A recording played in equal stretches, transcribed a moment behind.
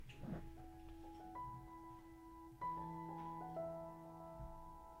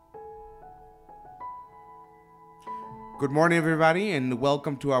Good morning, everybody, and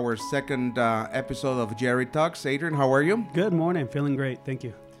welcome to our second episode of Jerry Talks. Adrian, how are you? Good morning. Feeling great. Thank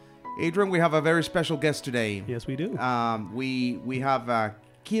you. Adrian, we have a very special guest today. Yes, we do. We have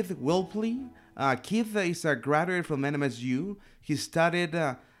Keith Wilpley. Keith is a graduate from NMSU. He studied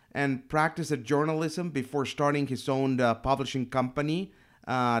and practiced journalism before starting his own publishing company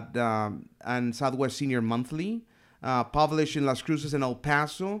and Southwest Senior Monthly. Published in Las Cruces and El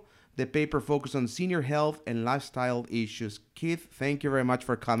Paso. The paper focused on senior health and lifestyle issues. Keith, thank you very much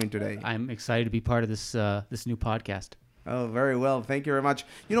for coming today. I'm excited to be part of this new podcast. Oh, very well. Thank you very much.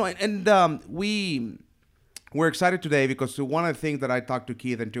 We're excited today because one of the things that I talked to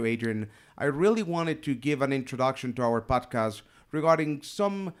Keith and to Adrian, I really wanted to give an introduction to our podcast regarding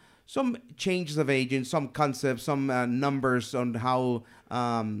some changes of aging, some concepts, some numbers on how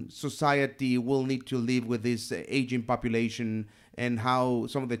society will need to live with this aging population, and how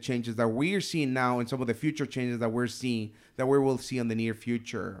some of the changes that we're seeing now and some of the future changes that we will see in the near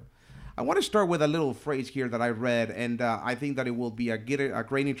future. I want to start with a little phrase here that I read, and I think that it will be a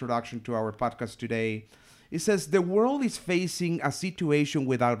great introduction to our podcast today. It says, "The world is facing a situation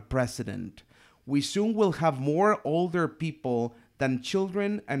without precedent. We soon will have more older people than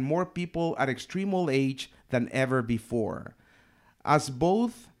children and more people at extreme old age than ever before. As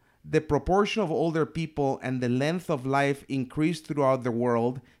both the proportion of older people and the length of life increase throughout the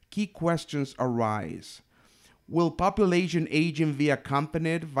world, key questions arise. Will population aging be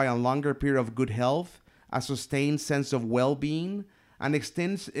accompanied by a longer period of good health, a sustained sense of well-being, an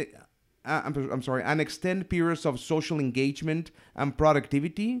extended periods of social engagement and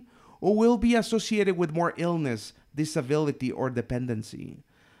productivity, or will be associated with more illness, disability, or dependency?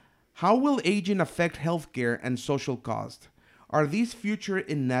 How will aging affect healthcare and social cost? Are these future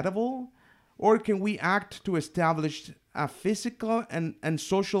inevitable, or can we act to establish a physical and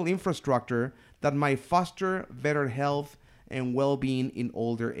social infrastructure that might foster better health and well-being in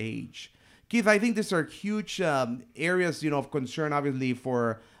older age?" Keith, I think these are huge areas, of concern, obviously,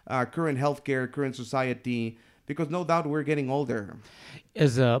 for current healthcare, current society, because no doubt we're getting older.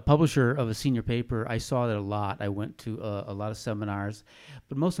 As a publisher of a senior paper, I saw that a lot. I went to a lot of seminars,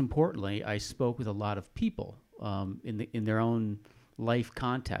 but most importantly, I spoke with a lot of people in their own life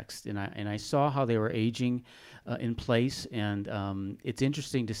context, and I saw how they were aging in place, and it's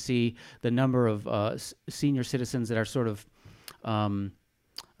interesting to see the number of senior citizens that are sort of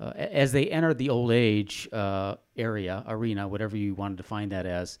as they enter the old age arena, whatever you want to define that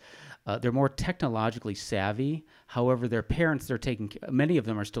as. They're more technologically savvy. However, their parents, many of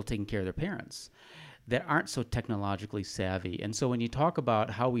them are still taking care of their parents that aren't so technologically savvy. And so when you talk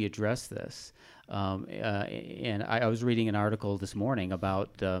about how we address this, and I was reading an article this morning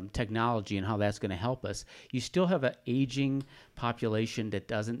about technology and how that's going to help us, you still have an aging population that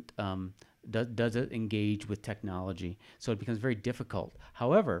doesn't engage with technology. So it becomes very difficult.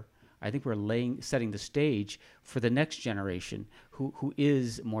 However, I think we're setting the stage for the next generation who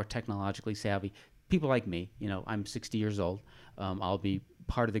is more technologically savvy. People like me, I'm 60 years old. I'll be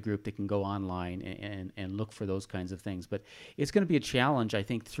part of the group that can go online and look for those kinds of things. But it's going to be a challenge, I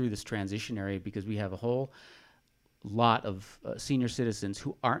think, through this transition area, because we have a whole lot of senior citizens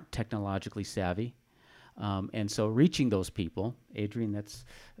who aren't technologically savvy. And so reaching those people, Adrian,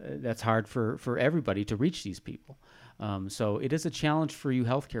 that's hard for everybody to reach these people. So it is a challenge for you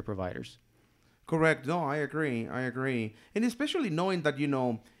healthcare providers. Correct. No, I agree. And especially knowing that,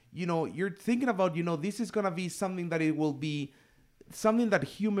 you're thinking about, this is going to be something that it will be something that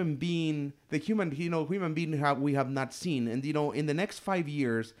human being we have not seen. And, in the next 5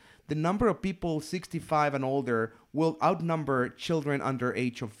 years, the number of people 65 and older will outnumber children under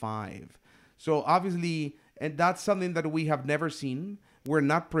age of 5. So obviously, and that's something that we have never seen. We're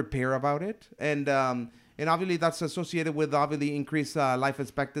not prepared about it. And obviously that's associated with obviously increased life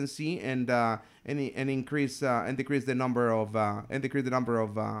expectancy and decrease the number of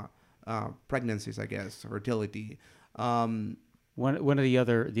pregnancies, I guess, fertility. One of the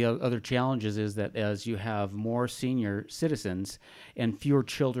other challenges is that as you have more senior citizens and fewer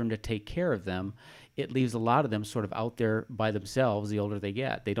children to take care of them, it leaves a lot of them sort of out there by themselves the older they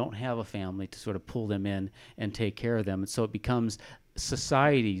get. They don't have a family to sort of pull them in and take care of them. And so it becomes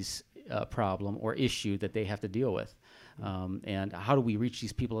society's problem or issue that they have to deal with. And how do we reach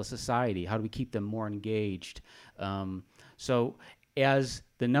these people as society? How do we keep them more engaged? So as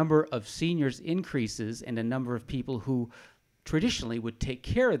the number of seniors increases and the number of people who traditionally would take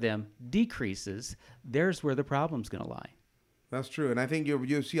care of them decreases, there's where the problem's going to lie. That's true, and I think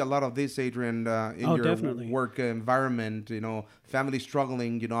you see a lot of this, Adrian, in your definitely. work environment. Families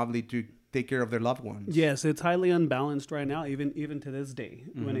struggling, obviously take care of their loved ones. Yes, it's highly unbalanced right now, even to this day,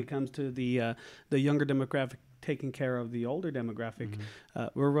 when it comes to the younger demographic taking care of the older demographic.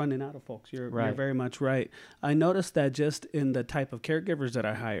 We're running out of folks. You're very much right. I noticed that just in the type of caregivers that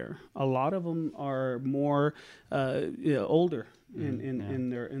I hire, a lot of them are more older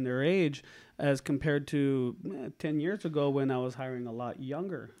in their age, as compared to 10 years ago when I was hiring a lot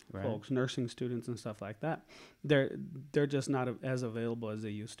younger folks, nursing students and stuff like that. They're just not as available as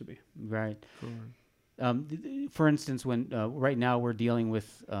they used to be. Right. For instance, when right now we're dealing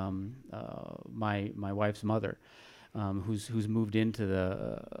with my wife's mother, who's moved into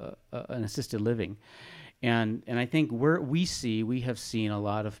an assisted living, and I think we have seen a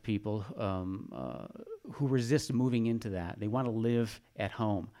lot of people who resist moving into that. They want to live at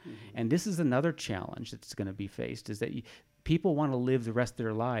home, and this is another challenge that's going to be faced: is that people want to live the rest of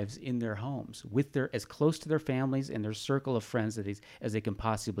their lives in their homes, with as close to their families and their circle of friends as they can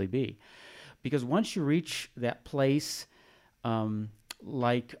possibly be. Because once you reach that place,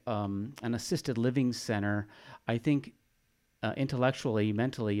 like an assisted living center, I think intellectually,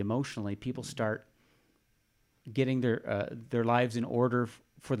 mentally, emotionally, people start getting their lives in order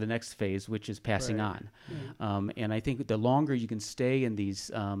for the next phase, which is passing on. And I think the longer you can stay in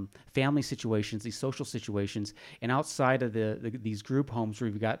these family situations, these social situations, and outside of these group homes where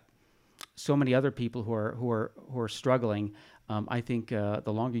you've got so many other people who are struggling, I think the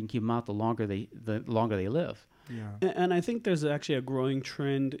longer you can keep them out, the longer they live. Yeah. And I think there's actually a growing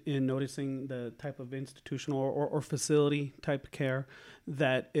trend in noticing the type of institutional or facility type care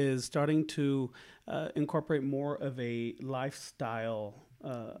that is starting to incorporate more of a lifestyle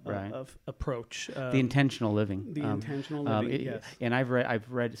of approach. The intentional living. The intentional living, yes. And I've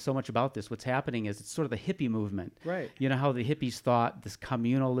read so much about this. What's happening is it's sort of the hippie movement. Right. You know how the hippies thought this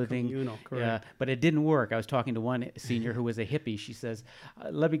communal living. Communal, correct. But it didn't work. I was talking to one senior who was a hippie. She says,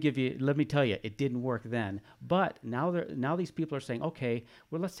 let me tell you, it didn't work then. But now these people are saying, okay,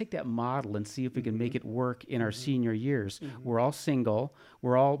 well, let's take that model and see if we can make it work in our senior years. We're all single.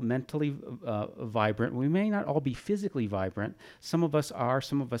 We're all mentally vibrant. We may not all be physically vibrant. Some of us are,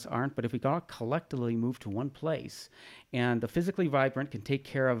 some of us aren't. But if we all collectively move to one place, and the physically vibrant can take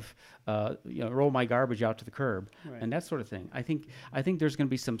care of, roll my garbage out to the curb, and that sort of thing. I think there's going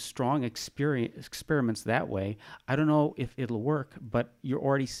to be some strong experiments that way. I don't know if it'll work, but you're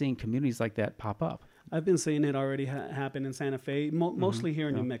already seeing communities like that pop up. I've been seeing it already happen in Santa Fe, mostly here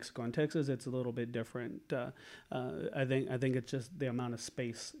in New Mexico. In Texas, it's a little bit different. I think it's just the amount of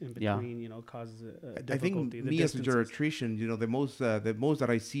space in between, causes a difficulty. I think me as a geriatrician, the most that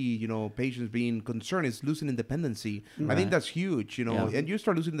I see, patients being concerned is losing independency. I think that's huge, and you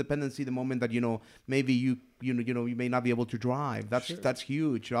start losing independency the moment that maybe you may not be able to drive. That's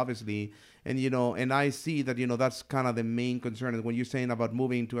huge, obviously, and I see that that's kind of the main concern. And when you're saying about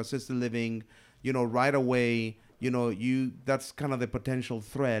moving to assisted living, right away, that's kind of the potential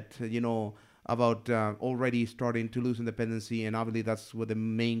threat, about already starting to lose independency. And obviously that's what the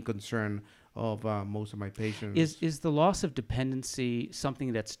main concern of most of my patients. Is the loss of dependency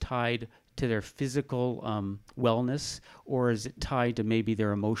something that's tied to their physical wellness, or is it tied to maybe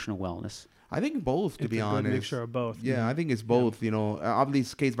their emotional wellness? I think both, to be honest. It's a good mixture of both. Yeah, I think it's both, obviously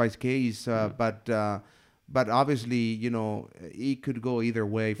it's case by case, but obviously, it could go either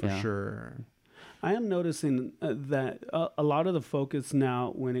way for sure. I am noticing that a lot of the focus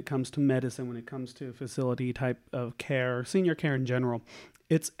now when it comes to medicine, when it comes to facility type of care, senior care in general,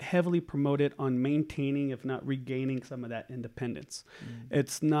 it's heavily promoted on maintaining, if not regaining, some of that independence.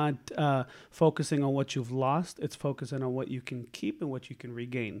 It's not focusing on what you've lost. It's focusing on what you can keep and what you can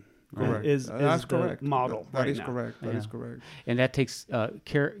regain. Correct. That's the correct. Model. That is correct. That is correct. And that takes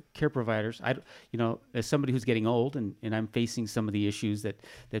care providers. As somebody who's getting old, and I'm facing some of the issues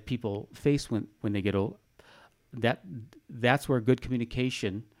that people face when they get old. That's where good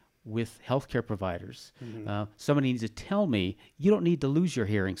communication with healthcare providers. Somebody needs to tell me, you don't need to lose your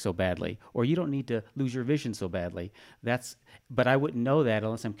hearing so badly, or you don't need to lose your vision so badly. But I wouldn't know that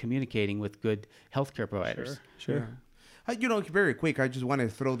unless I'm communicating with good healthcare providers. Sure. Yeah. Very quick, I just want to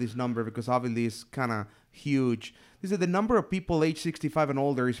throw this number because obviously it's kind of huge. This is the number of people age 65 and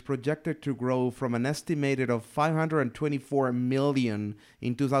older is projected to grow from an estimated of 524 million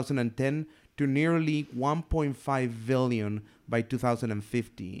in 2010 to nearly 1.5 billion by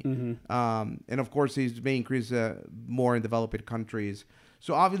 2050. And of course, it may increase more in developed countries.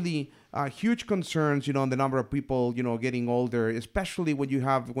 So obviously, huge concerns, on the number of people, getting older, especially when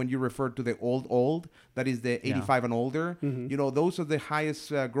you refer to the old, that is the 85 and older. Those are the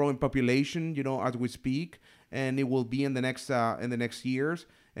highest growing population, as we speak, and it will be in the next years,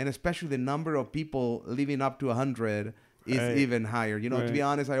 and especially the number of people living up to 100. is even higher. You know, to be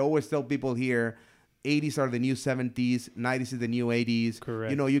honest, I always tell people here, 80s are the new 70s, 90s is the new 80s.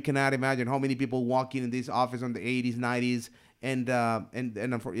 Correct. You know, you cannot imagine how many people walk in this office on the 80s, 90s, and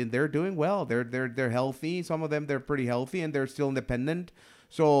they're doing well. They're healthy. Some of them they're pretty healthy and they're still independent.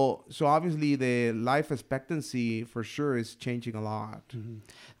 So obviously the life expectancy for sure is changing a lot.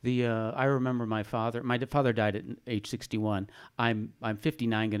 Mm-hmm. I remember my father. My father died at age 61. I'm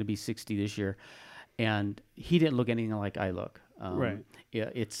 59, going to be 60 this year, and he didn't look anything like I look. Right. Yeah,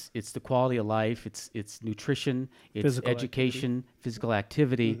 it's the quality of life. It's nutrition. It's Physical education, activity. physical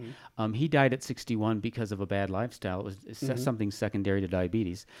activity. Mm-hmm. He died at 61 because of a bad lifestyle. It was something secondary to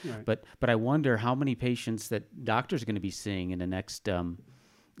diabetes. Right. But I wonder how many patients that doctors are going to be seeing in the next 10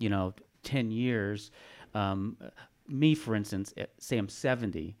 years. Me, for instance, say I'm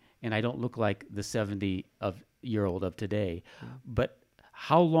 70, and I don't look like the 70-year-old of today, but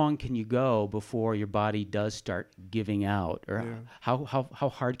how long can you go before your body does start giving out, or how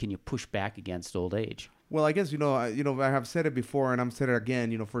hard can you push back against old age? Well, I guess I have said it before, and I'm said it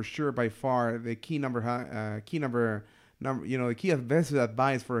again. For sure, by far, the key best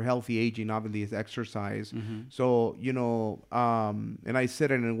advice for healthy aging obviously is exercise. So and I said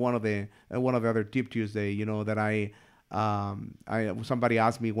it in one of the other Tip Tuesday. That somebody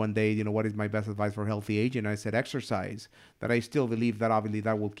asked me one day, what is my best advice for healthy aging? I said exercise. That I still believe that obviously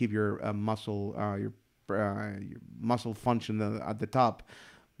that will keep your muscle function at the top.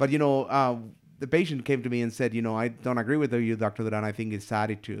 But the patient came to me and said, I don't agree with you, Dr. Duran. I think it's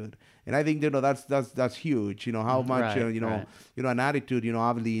attitude. And I think, that's huge. How much, an attitude,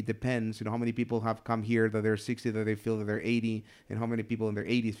 obviously depends, how many people have come here that they're 60, that they feel that they're 80, and how many people in their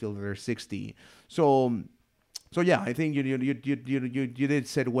 80s feel that they're 60. So yeah, I think you did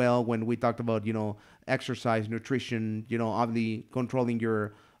said well when we talked about, exercise, nutrition, obviously controlling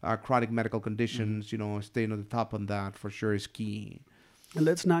your chronic medical conditions, staying on the top on that for sure is key. And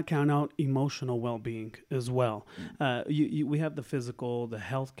let's not count out emotional well-being as well. We have the physical, the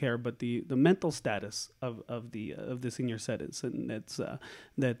healthcare, but the mental status of the senior citizen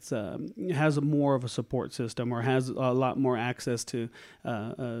that's has more of a support system, or has a lot more access to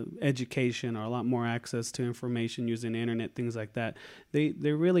education, or a lot more access to information using the internet, things like that. They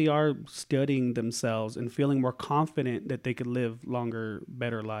really are studying themselves and feeling more confident that they could live longer,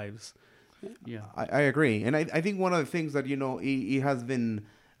 better lives. Yeah, I agree, and I think one of the things that it has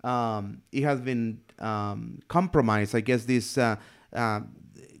been compromised. I guess this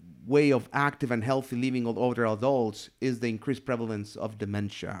way of active and healthy living of older adults is the increased prevalence of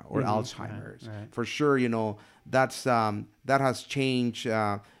dementia or Alzheimer's. Right. For sure, that has changed.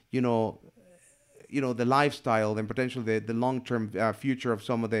 The lifestyle and potentially the long-term future of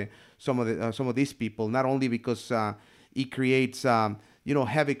some of these people. Not only because it creates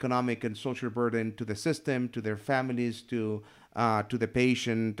heavy economic and social burden to the system, to their families, to the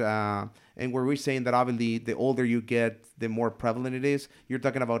patient, and where we're saying that obviously the older you get, the more prevalent it is. You're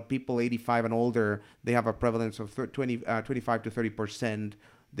talking about people 85 and older; they have a prevalence of 25 to 30%.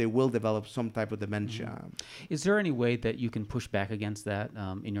 They will develop some type of dementia. Is there any way that you can push back against that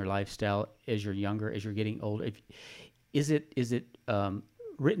in your lifestyle as you're younger, as you're getting older? Is it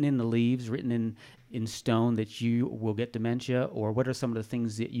written in the leaves, written in stone that you will get dementia, or what are some of the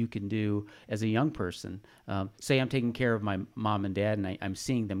things that you can do as a young person? Say I'm taking care of my mom and dad and I'm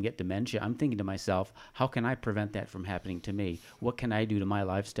seeing them get dementia. I'm thinking to myself, how can I prevent that from happening to me? What can I do to my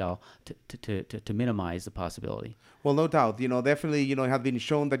lifestyle to minimize the possibility? Well, no doubt, definitely, it has been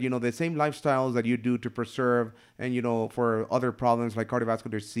shown that, the same lifestyles that you do to preserve and, for other problems like cardiovascular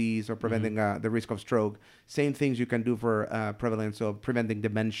disease or preventing the risk of stroke, same things you can do for prevalence of preventing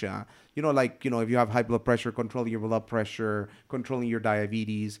dementia. If you have high blood pressure, controlling your blood pressure, controlling your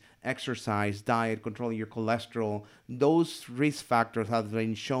diabetes, exercise, diet, controlling your cholesterol, those risk factors have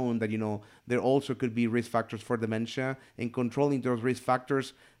been shown that, there also could be risk factors for dementia, and controlling those risk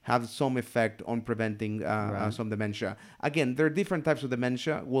factors have some effect on preventing some dementia. Again, there are different types of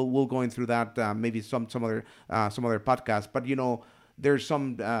dementia. We'll go into that maybe some other podcast. But there's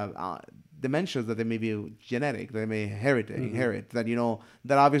some dementias that they may be genetic, that they may inherit.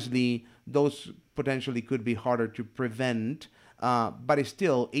 That obviously those potentially could be harder to prevent. But it's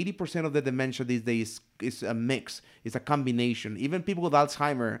still 80% of the dementia these days is a mix. It's a combination. Even people with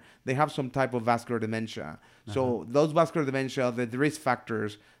Alzheimer, they have some type of vascular dementia. So those vascular dementia, the risk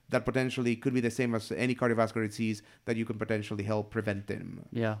factors that potentially could be the same as any cardiovascular disease, that you can potentially help prevent them.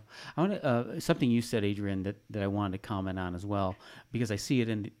 Yeah. I want something you said, Adrian, that I wanted to comment on as well, because I see it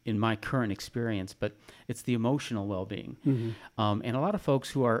in my current experience, but it's the emotional well-being. And a lot of folks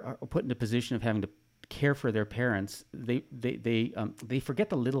who are put in a position of having to care for their parents, they forget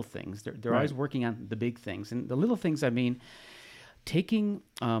the little things. They're always working on the big things, and the little things, I mean, taking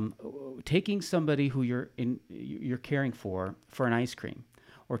somebody who you're caring for an ice cream,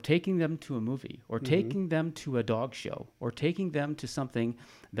 or taking them to a movie, or taking them to a dog show, or taking them to something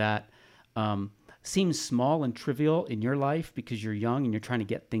that seems small and trivial in your life because you're young and you're trying to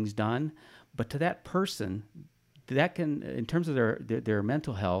get things done, but to that person, that can, in terms of their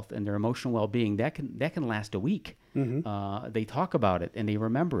mental health and their emotional well-being, that can last a week. They talk about it and they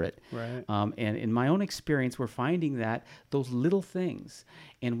remember it. Right. And in my own experience, we're finding that those little things,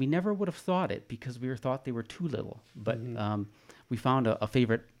 and we never would have thought it because we thought they were too little. But we found a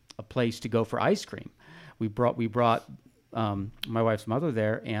favorite place to go for ice cream. We brought my wife's mother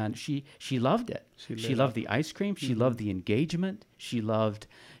there, and she loved it. She loved the ice cream. She loved the engagement. She loved,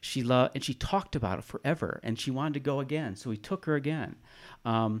 and she talked about it forever, and she wanted to go again. So we took her again.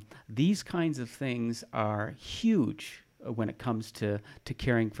 These kinds of things are huge when it comes to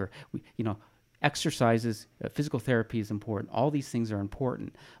caring for, exercises, physical therapy is important. All these things are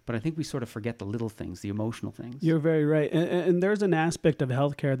important, but I think we sort of forget the little things, the emotional things. You're very right, and there's an aspect of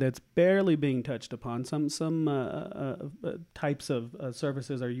healthcare that's barely being touched upon. Some types of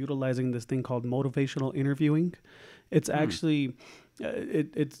services are utilizing this thing called motivational interviewing. It's actually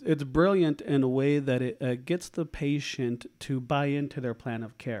it's brilliant in a way that it gets the patient to buy into their plan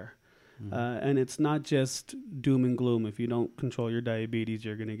of care. And it's not just doom and gloom. If you don't control your diabetes,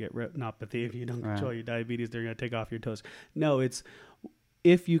 you're going to get retinopathy. If you don't control your diabetes, they're going to take off your toes. No, it's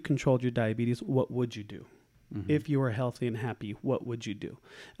if you controlled your diabetes, what would you do? If you were healthy and happy, what would you do?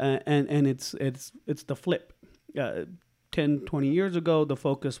 And it's the flip. 10, 20 years ago, the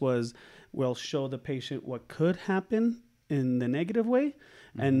focus was, we'll show the patient what could happen in the negative way.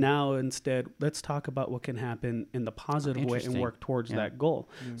 And now instead, let's talk about what can happen in the positive way and work towards that goal.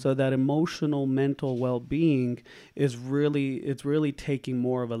 So that emotional, mental well-being is really taking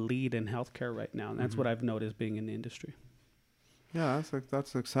more of a lead in healthcare right now. And that's what I've noticed being in the industry. Yeah,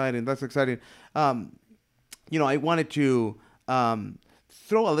 that's exciting. That's exciting. I wanted to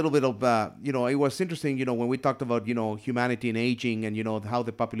throw a little bit of, it was interesting, when we talked about, humanity and aging and, how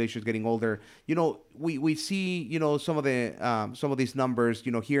the population is getting older, we see, some of these numbers,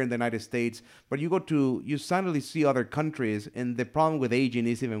 here in the United States, but you suddenly see other countries and the problem with aging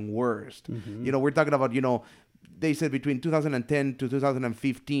is even worse. We're talking about, they said between 2010 to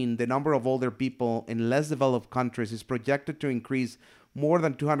 2015, the number of older people in less developed countries is projected to increase more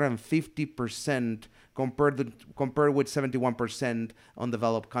than 250% compared with 71% on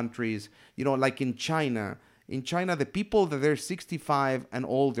developed countries. Like in China, the people that are 65 and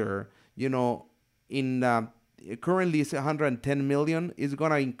older, currently is 110 million, is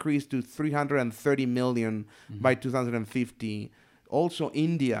going to increase to 330 million by 2050. Also,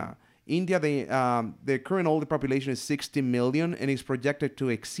 India, the current older population is 60 million and is projected to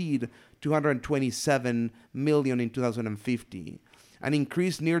exceed 227 million in 2050. An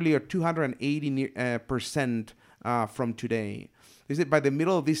increase nearly 280% from today. They said by the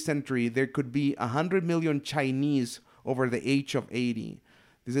middle of this century, there could be 100 million Chinese over the age of 80.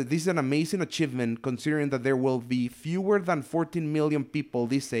 This is an amazing achievement considering that there will be fewer than 14 million people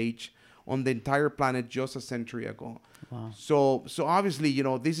this age on the entire planet just a century ago. Wow. So obviously,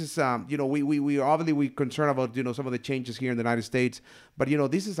 this is, we concerned about, some of the changes here in the United States, but,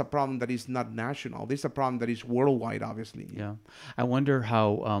 this is a problem that is not national. This is a problem that is worldwide, obviously. Yeah. I wonder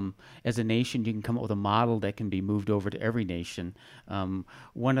how, as a nation, you can come up with a model that can be moved over to every nation. You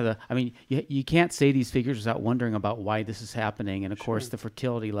can't say these figures without wondering about why this is happening. And of course, the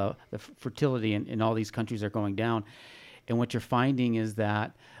fertility in all these countries are going down. And what you're finding is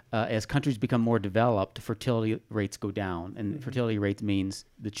that as countries become more developed, fertility rates go down, and fertility rates means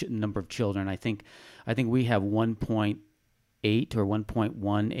the number of children. I think we have 1.8 or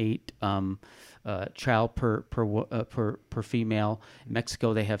 1.18 child per female. In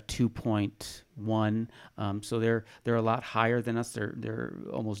Mexico, they have 2.1. So they're a lot higher than us. They're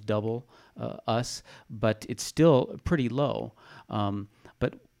almost double us, but it's still pretty low.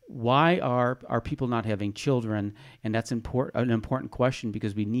 But why are people not having children? And that's an important question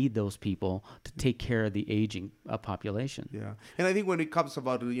because we need those people to take care of the aging population. Yeah, and I think when it comes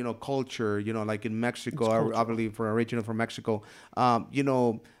about culture, like in Mexico, I believe originally from Mexico,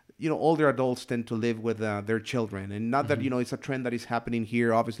 older adults tend to live with their children, and not that it's a trend that is happening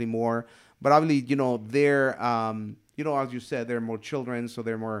here, obviously more, but obviously they're as you said, there are more children, so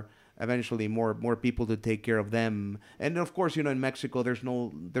they're more. Eventually more people to take care of them. And of course, in Mexico, there's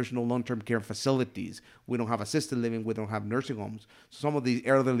no long-term care facilities. We don't have assisted living. We don't have nursing homes. So some of these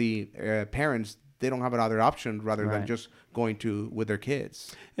elderly parents they don't have another option rather than Right. just going to with their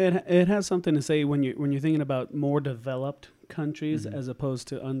kids. It has something to say when you're thinking about more developed countries Mm-hmm. as opposed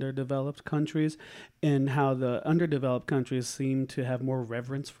to underdeveloped countries, and how the underdeveloped countries seem to have more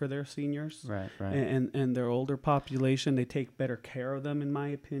reverence for their seniors. Right, right. And their older population, they take better care of them, in my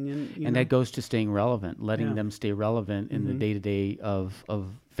opinion. And that goes to staying relevant, letting Yeah. them stay relevant in the Mhm. day-to-day of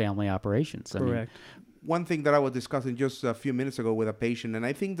family operations. I mean, Correct. One thing that I was discussing just a few minutes ago with a patient, and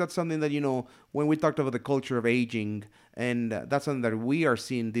I think that's something that, when we talked about the culture of aging, and that's something that we are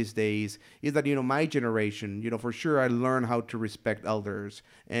seeing these days, is that, my generation, for sure, I learned how to respect elders.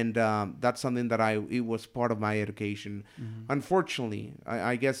 And that's something that it was part of my education. Unfortunately,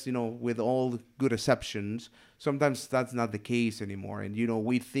 I guess, with all good exceptions, sometimes that's not the case anymore. And,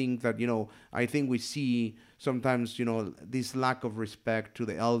 we think that, I think we see sometimes, this lack of respect to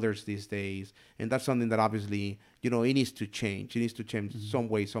the elders these days. And that's something that obviously, it needs to change. It needs to change some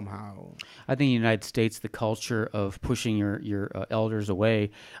way, somehow. I think in the United States, the culture of pushing your elders away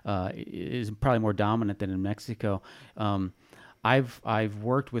is probably more dominant than in Mexico. I've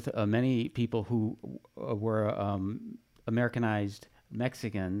worked with many people who were Americanized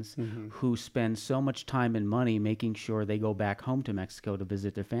Mexicans who spend so much time and money making sure they go back home to Mexico to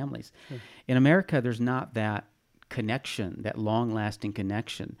visit their families. In America, there's not that connection, that long-lasting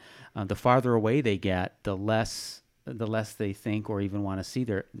connection. The farther away they get, the less they think or even want to see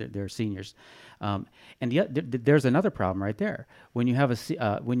their seniors. And yet, there's another problem right there. When you have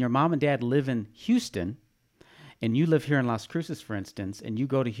when your mom and dad live in Houston, and you live here in Las Cruces, for instance, and you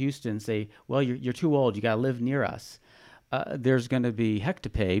go to Houston and say, "Well, you're too old. You got to live near us." There's going to be heck to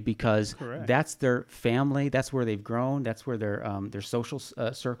pay because Correct. that's their family. That's where they've grown. That's where their social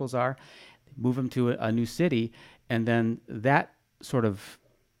circles are. Move them to a new city, and then that sort of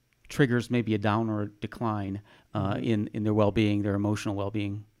triggers maybe a downward decline in their well-being, their emotional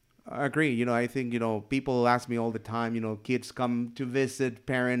well-being. I agree. I think, people ask me all the time, kids come to visit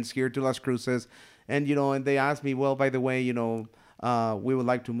parents here to Las Cruces. And, and they ask me, well, by the way, we would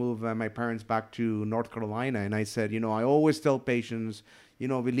like to move my parents back to North Carolina. And I said, I always tell patients,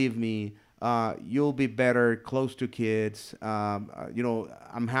 believe me, you'll be better close to kids.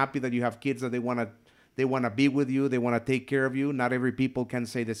 I'm happy that you have kids that they want to be with you. They want to take care of you. Not every people can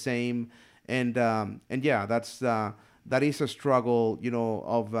say the same. And yeah, that is a struggle,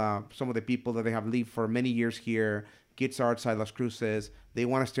 of some of the people that they have lived for many years here. Kids are outside Las Cruces. They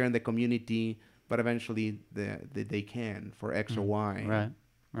want to stay in the community, but eventually they can for X or Y.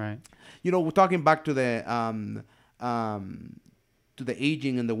 Right. We're talking back to the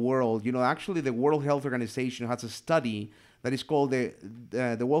aging in the world. Actually, the World Health Organization has a study that is called the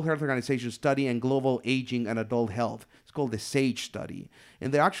World Health Organization Study on Global Aging and Adult Health. It's called the SAGE study,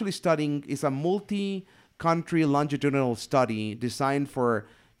 and they're actually studying. It's a multi-country longitudinal study designed for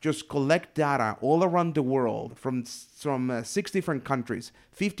just collect data all around the world from 6 different countries,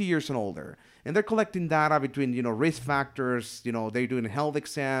 50 years and older. And they're collecting data between, risk factors, they're doing a health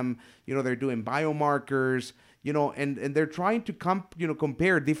exam, they're doing biomarkers, and they're trying to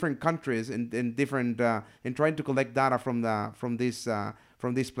compare different countries and different, and trying to collect data from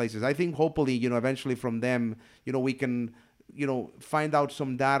these places. I think hopefully, eventually from them, we can, find out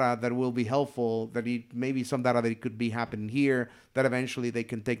some data that will be helpful, maybe some data that could be happening here, that eventually they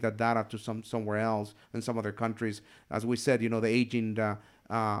can take that data to somewhere else in some other countries. As we said, the aging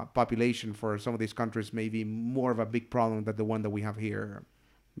population for some of these countries may be more of a big problem than the one that we have here.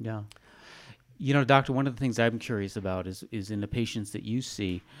 Yeah. Doctor, one of the things I'm curious about is in the patients that you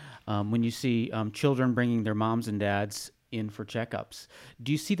see, when you see children bringing their moms and dads in for checkups,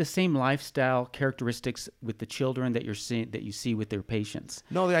 do you see the same lifestyle characteristics with the children that you see with their patients?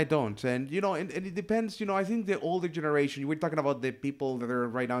 No, I don't. And, and it depends, I think the older generation, we're talking about the people that are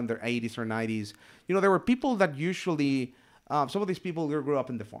right now in their 80s or 90s, there were people that usually, some of these people grew up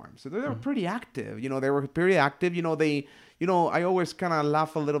in the farms. So they were pretty active, they were pretty active, I always kind of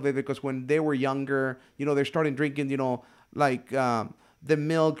laugh a little bit because when they were younger, they're starting drinking, the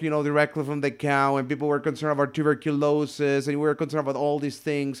milk, directly from the cow, and people were concerned about tuberculosis, and we were concerned about all these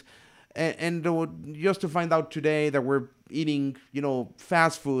things. And just to find out today that we're eating,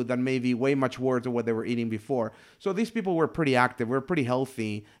 fast food that may be way much worse than what they were eating before. So these people were pretty active, were pretty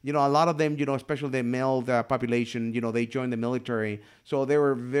healthy. A lot of them, especially the male population, they joined the military. So they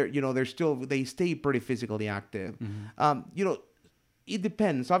were very, they stay pretty physically active. Mm-hmm. It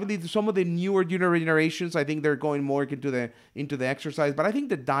depends. Obviously, some of the newer generations, I think they're going more into the exercise. But I think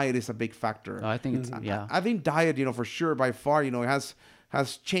the diet is a big factor. I think it's, yeah. I think diet, for sure, by far,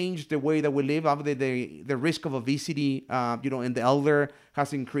 has changed the way that we live. Obviously, the risk of obesity, in the elder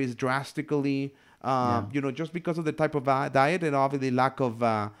has increased drastically. Just because of the type of diet and obviously lack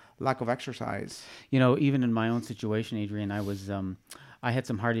lack of exercise. Even in my own situation, Adrian, I had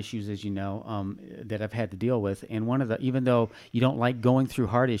some heart issues, as you know, that I've had to deal with. And even though you don't like going through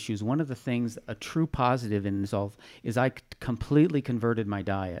heart issues, one of the things, a true positive in this all, is I completely converted my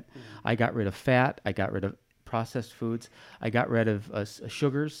diet. I got rid of fat. I got rid of processed foods. I got rid of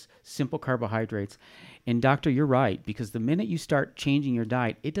sugars, simple carbohydrates. And doctor, you're right, because the minute you start changing your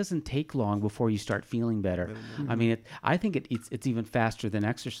diet, it doesn't take long before you start feeling better. I mean, I think it's even faster than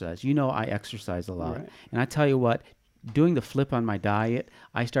exercise. I exercise a lot. Right. And I tell you what, doing the flip on my diet,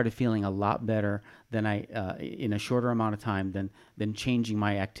 I started feeling a lot better than in a shorter amount of time than changing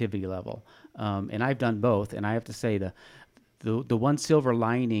my activity level. And I've done both. And I have to say the one silver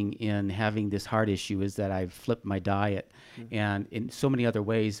lining in having this heart issue is that I've flipped my diet and in so many other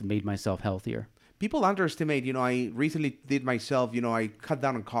ways made myself healthier. People underestimate, I recently did myself, I cut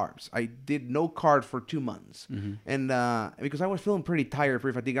down on carbs. I did no carbs for 2 months. And because I was feeling pretty tired,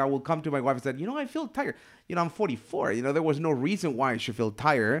 pretty fatigued, I will come to my wife and said, I feel tired. I'm 44. There was no reason why I should feel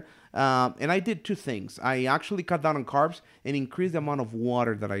tired. And I did 2 things. I actually cut down on carbs and increased the amount of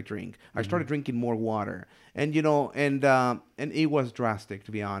water that I drink. I started drinking more water. And, and it was drastic,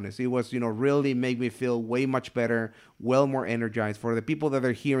 to be honest. It was, really made me feel way much better, well more energized. For the people that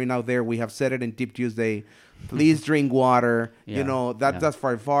are hearing out there, we have said it in Tip Tuesday. Please drink water. That's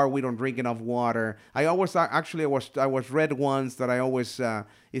far. We don't drink enough water. I was read once that I always,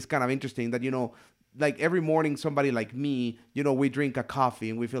 it's kind of interesting that, like every morning, somebody like me, we drink a coffee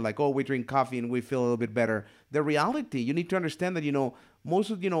and we feel like, we drink coffee and we feel a little bit better. The reality, you need to understand that,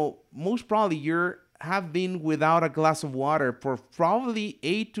 most probably have been without a glass of water for probably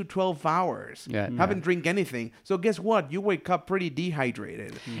 8 to 12 hours. Haven't drink anything. So guess what? You wake up pretty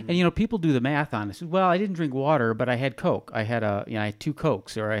dehydrated. And people do the math on this. Well, I didn't drink water, but I had Coke. I had I had 2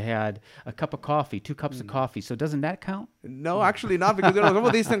 Cokes, or I had a cup of coffee, 2 cups of coffee. So doesn't that count? No, actually not, because some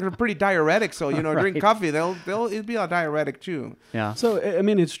of these things are pretty diuretic. So drink coffee, it'll be a diuretic too. Yeah. So I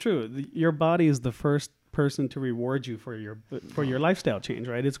mean, it's true. Your body is the first person to reward you for your lifestyle change,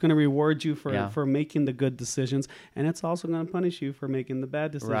 right? It's going to reward you for making the good decisions, and it's also going to punish you for making the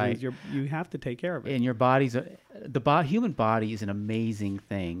bad decisions. Right. You have to take care of it. And your human body is an amazing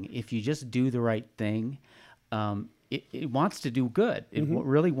thing. If you just do the right thing, it wants to do good. It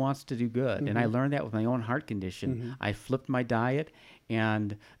really wants to do good. And I learned that with my own heart condition. I flipped my diet,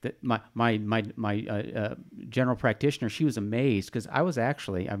 and my general practitioner, she was amazed, because I was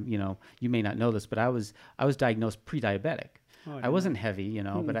actually, you may not know this, but I was diagnosed pre-diabetic. I wasn't heavy,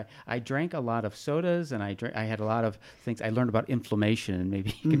 but I drank a lot of sodas, and I had a lot of things. I learned about inflammation, and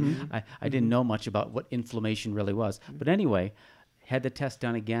maybe I didn't know much about what inflammation really was. But anyway, had the test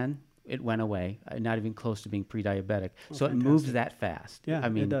done again. It went away, not even close to being pre-diabetic. So fantastic. It moves that fast. Yeah,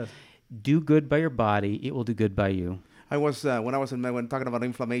 it does. Do good by your body, it will do good by you. I was when talking about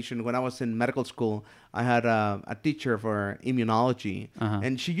inflammation, when I was in medical school, I had a teacher for immunology,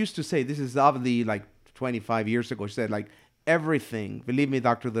 and she used to say, this is obviously like 25 years ago, she said, like, everything, believe me,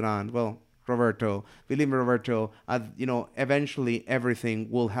 Dr. Duran, Roberto, believe me, Roberto, eventually everything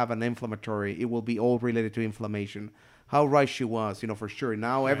will have an inflammatory, it will be all related to inflammation. How right she was, for sure.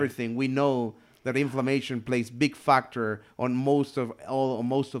 Now everything, we know that inflammation plays big factor on most of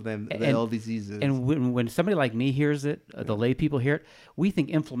them, all diseases. And when somebody like me hears it, the lay people hear it, we think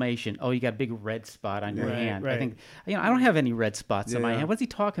inflammation. Oh, you got a big red spot on your hand. Right. I think, I don't have any red spots on my hand. What's he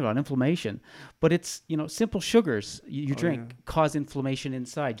talking about? Inflammation. But it's, simple sugars you drink cause inflammation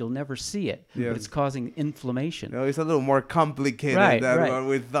inside. You'll never see it, but it's causing inflammation. It's a little more complicated than what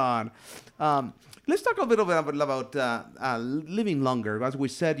we thought. Let's talk a little bit about living longer. As we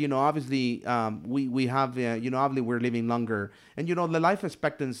said, obviously we have, obviously we're living longer, and the life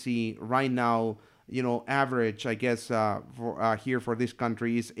expectancy right now, average, I guess, for here for this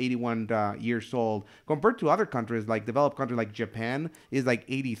country is 81 years old, compared to other countries like developed countries like Japan is like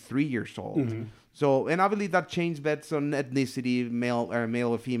 83 years old. So, and obviously that changed based on ethnicity, male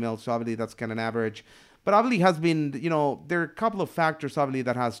or female. So obviously that's kind of an average. But obviously has been, there are a couple of factors obviously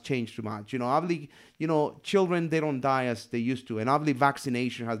that has changed too much. Obviously, children, they don't die as they used to. And obviously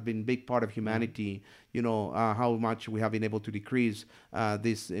vaccination has been a big part of humanity, how much we have been able to decrease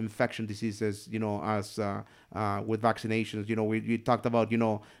these infection diseases, as with vaccinations. We talked about,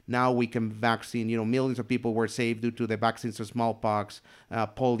 now we can vaccine, millions of people were saved due to the vaccines of smallpox,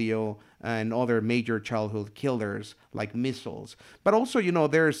 polio, and other major childhood killers like measles. But also,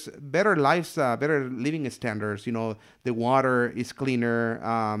 there's better better living standards. The water is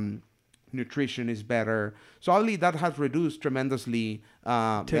cleaner, nutrition is better. So obviously that has reduced tremendously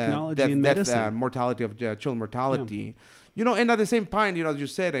technology and medicine. Mortality of child mortality. And at the same point, as you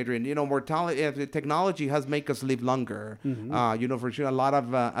said, Adrian, mortality, technology has made us live longer. For sure, a lot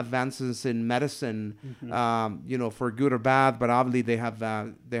of advances in medicine, for good or bad, but obviously they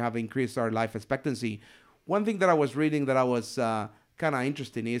have increased our life expectancy. One thing that I was reading that I was kind of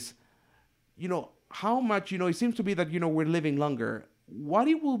interested in is, how much, it seems to be that, we're living longer. What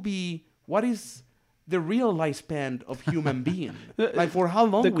is the real lifespan of human being? Like, for how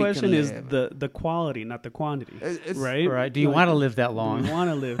long the we question can is live? the quality, not the quantity, right? Right. Do you want to live that long? Do you want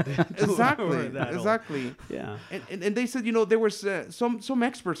to live Exactly. Yeah. And they said, there was some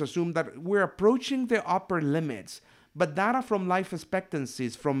experts assume that we're approaching the upper limits, but data from life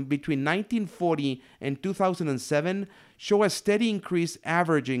expectancies from between 1940 and 2007 show a steady increase,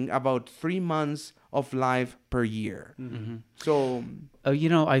 averaging about 3 months of life per year. So,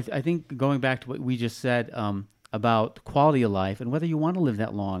 I think going back to what we just said about quality of life and whether you want to live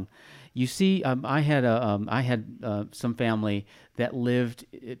that long, you see, I had some family that lived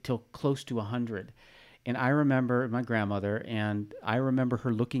till close to 100, and I remember my grandmother, and I remember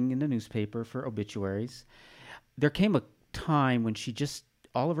her looking in the newspaper for obituaries. There came a time when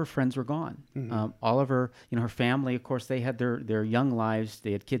all of her friends were gone. All of her, her family, of course, they had their young lives.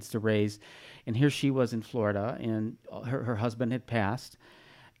 They had kids to raise. And here she was in Florida, and her husband had passed.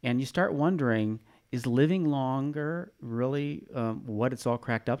 And you start wondering, is living longer really what it's all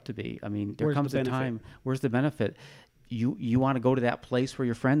cracked up to be? I mean, there comes a time, where's the benefit? You want to go to that place where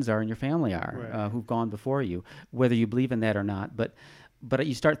your friends are and your family are, who've gone before you, whether you believe in that or not. But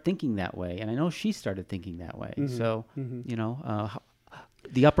you start thinking that way, and I know she started thinking that way. So,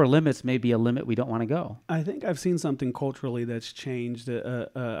 the upper limits may be a limit we don't want to go. I think I've seen something culturally that's changed,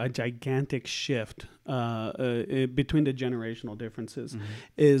 a gigantic shift between the generational differences,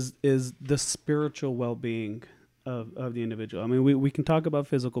 is the spiritual well-being of the individual. I mean, we can talk about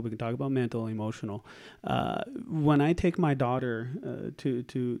physical, we can talk about mental, emotional. When I take my daughter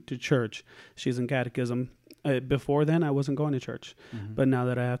to church, she's in catechism. Before then, I wasn't going to church, but now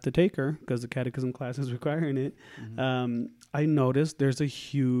that I have to take her because the catechism class is requiring it, I noticed there's a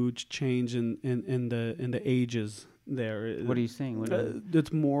huge change in the ages there. What are you saying?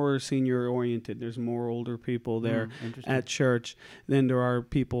 It's more senior oriented. There's more older people there at church than there are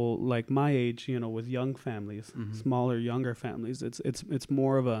people like my age, with young families, smaller, younger families. It's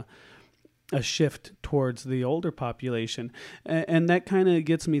more of a shift towards the older population. And that kind of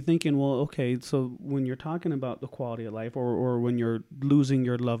gets me thinking, well, okay, so when you're talking about the quality of life, or when you're losing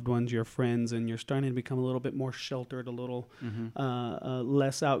your loved ones, your friends, and you're starting to become a little bit more sheltered, a little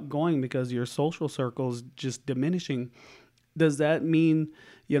less outgoing because your social circle is just diminishing, does that mean,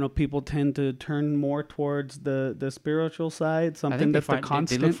 people tend to turn more towards the spiritual side, something that's the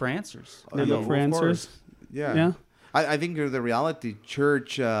constant? They look for answers. They look for answers. Yeah. I think the reality,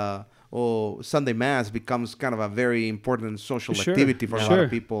 church or Sunday Mass becomes kind of a very important social activity for a lot of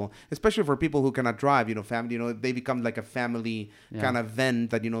people, especially for people who cannot drive, family, they become like a family kind of event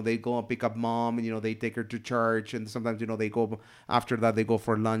that, they go and pick up mom and, they take her to church, and sometimes, they go after that, they go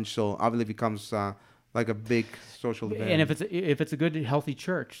for lunch. So obviously becomes like a big social event. And if it's a good, healthy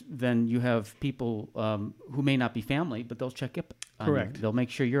church, then you have people who may not be family, but they'll check up on Correct. you. They'll make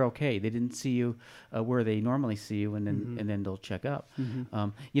sure you're okay. They didn't see you where they normally see you, and then they'll check up.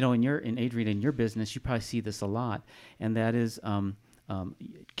 In Adrian, in your business, you probably see this a lot, and that is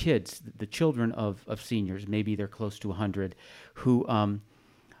kids, the children of seniors. Maybe they're close to 100, who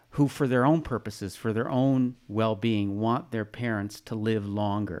for their own purposes, for their own well-being, want their parents to live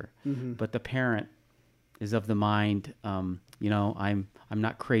longer, but the parent is of the mind, I'm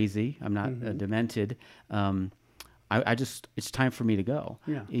not crazy, I'm not demented. It's time for me to go.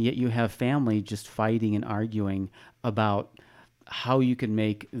 Yeah. Yet you have family just fighting and arguing about how you can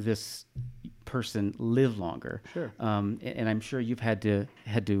make this person live longer. Sure. And I'm sure you've had to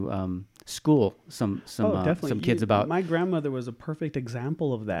school some kids about. My grandmother was a perfect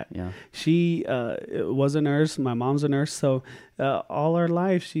example of that. Yeah. She was a nurse. My mom's a nurse. So all her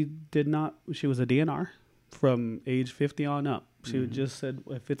life she was a DNR from age 50 on up. She just said,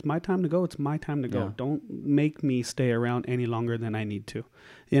 if it's my time to go, it's my time to go. Yeah. Don't make me stay around any longer than I need to.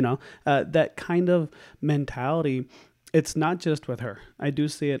 That kind of mentality, it's not just with her. I do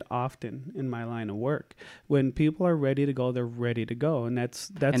see it often in my line of work. When people are ready to go, they're ready to go. And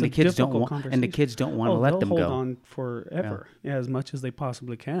that's a difficult conversation. And the kids don't want to let them go. They'll hold on forever, as much as they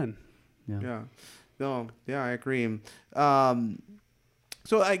possibly can. Yeah. No, yeah, I agree.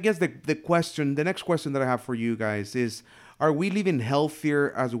 So I guess the next question that I have for you guys is, are we living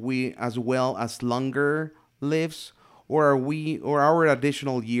healthier as well as longer lives, or are we, or our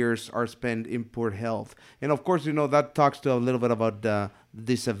additional years are spent in poor health? And of course, that talks to a little bit about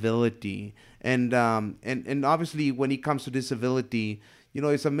disability, and obviously when it comes to disability,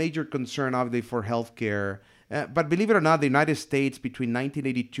 it's a major concern obviously for healthcare. But believe it or not, the United States between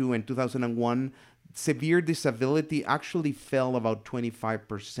 1982 and 2001, severe disability actually fell about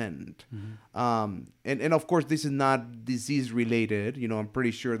 25%. And of course, this is not disease related. I'm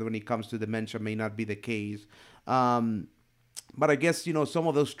pretty sure that when it comes to dementia may not be the case. But I guess, some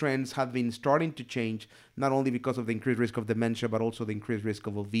of those trends have been starting to change, not only because of the increased risk of dementia, but also the increased risk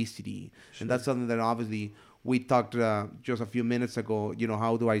of obesity. Sure. And that's something that obviously we talked just a few minutes ago.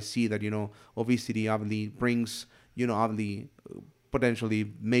 How do I see that, obesity obviously brings, obviously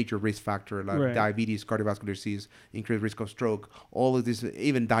potentially major risk factor like right. diabetes, cardiovascular disease, increased risk of stroke, all of this,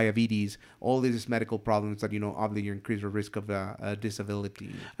 even diabetes, all these medical problems that, obviously you increase the risk of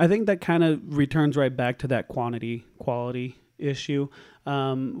disability. I think that kind of returns right back to that quality issue.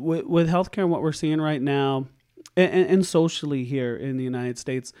 With healthcare and what we're seeing right now, and socially here in the United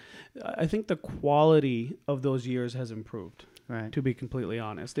States, I think the quality of those years has improved. Right. To be completely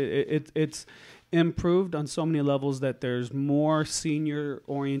honest, it's improved on so many levels that there's more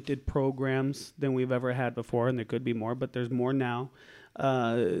senior-oriented programs than we've ever had before, and there could be more, but there's more now.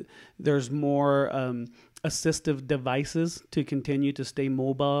 There's more assistive devices to continue to stay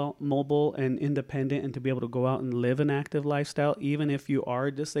mobile and independent, and to be able to go out and live an active lifestyle, even if you are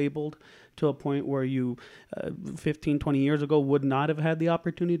disabled to a point where you 15, 20 years ago would not have had the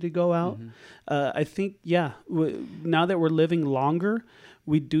opportunity to go out. Mm-hmm. I think, now that we're living longer,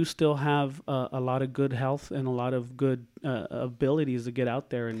 we do still have a lot of good health and a lot of good abilities to get out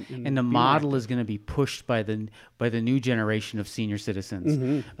there. And the model is going to be pushed by the new generation of senior citizens.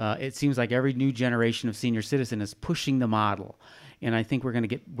 Mm-hmm. It seems like every new generation of senior citizen is pushing the model. And I think we're going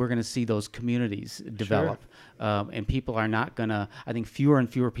to see those communities develop. Sure. And people are not going to, I think fewer and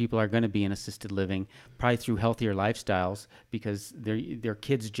fewer people are going to be in assisted living, probably through healthier lifestyles, because their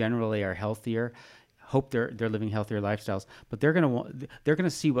kids generally are healthier. Hope they're living healthier lifestyles, but they're gonna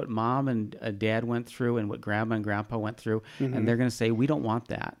see what mom and dad went through and what grandma and grandpa went through, mm-hmm. and they're gonna say, we don't want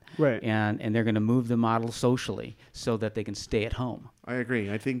that, right? And they're gonna move the model socially so that they can stay at home. I agree.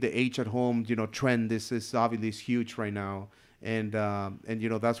 I think the age at home, trend is obviously huge right now, and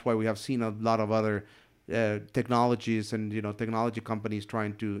that's why we have seen a lot of other technologies and technology companies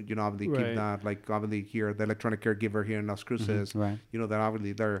trying to obviously right. keep that, like obviously here the electronic caregiver here in Las Cruces, mm-hmm. right? That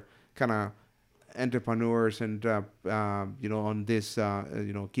obviously they're kind of entrepreneurs and on this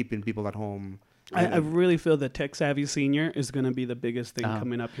keeping people at home. I really feel the tech savvy senior is going to be the biggest thing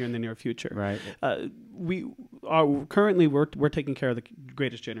coming up here in the near future. Right. We are currently we're taking care of the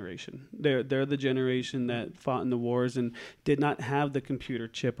greatest generation. They're the generation that fought in the wars and did not have the computer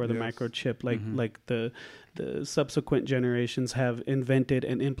chip or the yes. microchip like the subsequent generations have invented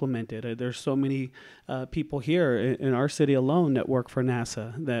and implemented. There's so many people here in our city alone that work for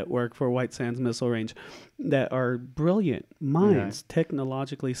NASA, that work for White Sands Missile Range, that are brilliant minds, right.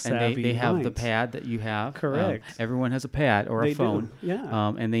 technologically savvy. And they have minds. The pad that you have. Correct. Everyone has a pad or a phone. Do.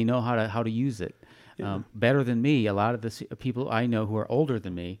 Yeah. And they know how to use it. Yeah. Better than me. A lot of the people I know who are older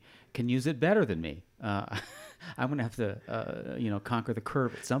than me can use it better than me. I'm going to have to, conquer the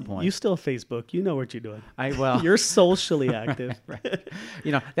curve at some point. You still Facebook. You know what you're doing. Well, you're socially active. Right.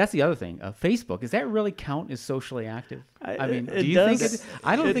 That's the other thing. Facebook, does that really count as socially active? I mean, do you does. think it?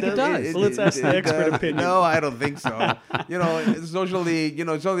 I don't think it does. Well, let's ask the expert opinion. No, I don't think so. Socially,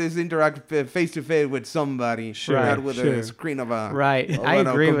 it's interact face to face with somebody, sure, not with sure. a screen of a right. I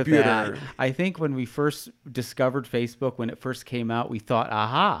agree with that. I think when we first discovered Facebook, when it first came out, we thought,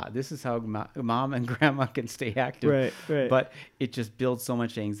 aha, this is how mom and grandma can stay active. Right. But it just builds so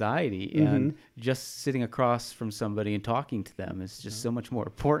much anxiety, and just sitting across from somebody and talking to them is just so much more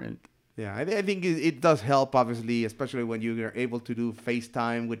important. Yeah, I think it does help, obviously, especially when you're able to do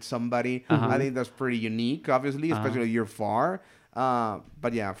FaceTime with somebody. I think that's pretty unique, obviously, especially if you're far.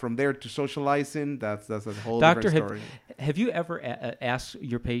 But yeah, from there to socializing, that's a whole different story. Have you ever asked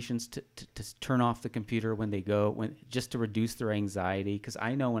your patients to turn off the computer when they go, just to reduce their anxiety? Because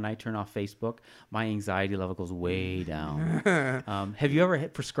I know when I turn off Facebook, my anxiety level goes way down. Have you ever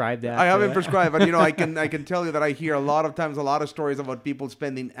prescribed that? I haven't prescribed, but I can tell you that I hear a lot of stories about people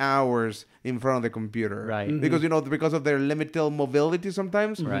spending hours in front of the computer, right? Because because of their limited mobility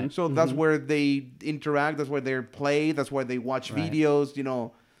sometimes, right? So that's where they interact, that's where they play, that's where they watch videos,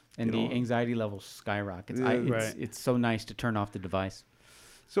 And the anxiety levels skyrocket. It's so nice to turn off the device.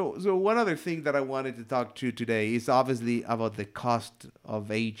 So one other thing that I wanted to talk to today is obviously about the cost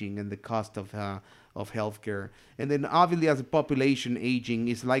of aging and the cost of of healthcare. And then obviously, as the population aging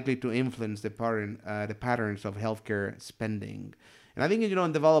is likely to influence the patterns of healthcare spending. And I think,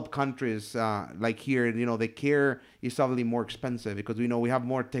 in developed countries like here, the care is obviously more expensive because we have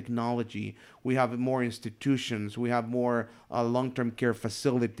more technology, we have more institutions, we have more long-term care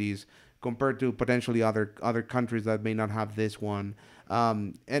facilities compared to potentially other countries that may not have this one.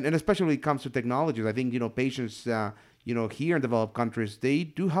 And especially when it comes to technologies, I think, patients, here in developed countries, they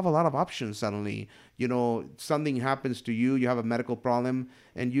do have a lot of options suddenly. Something happens to you, you have a medical problem,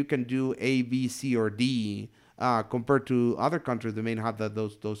 and you can do A, B, C, or D. Compared to other countries that may not have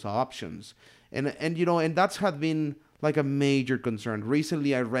those options, and that's had been like a major concern.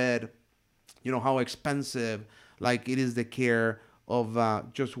 Recently, I read, how expensive like it is the care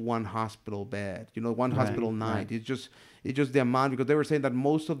of just one hospital bed, one hospital night. Right. It's just the amount, because they were saying that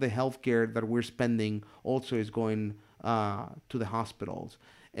most of the healthcare that we're spending also is going to the hospitals,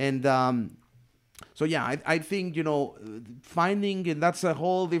 and so yeah, I think finding, and that's a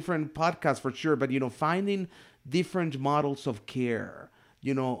whole different podcast for sure, but finding different models of care,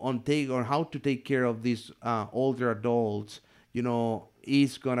 on how to take care of these older adults,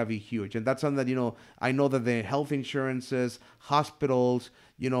 is gonna be huge, and that's something that I know that the health insurances, hospitals,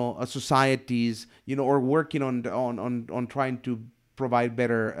 societies, are working on trying to provide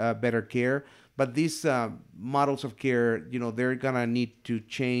better care, but these models of care, they're gonna need to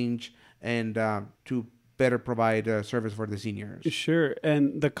change and to better provide service for the seniors. Sure,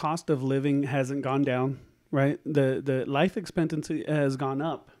 and the cost of living hasn't gone down, right? The life expectancy has gone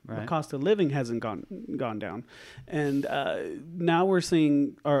up. Right. The cost of living hasn't gone down, and now we're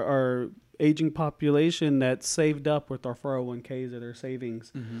seeing our aging population that's saved up with our 401ks or their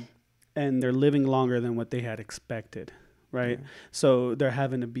savings, and they're living longer than what they had expected. Right, yeah. So they're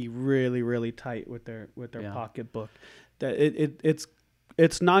having to be really, really tight with their pocketbook. That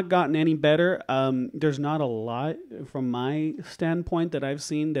it's not gotten any better. There's not a lot from my standpoint that I've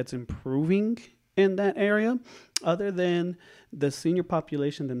seen that's improving in that area, other than the senior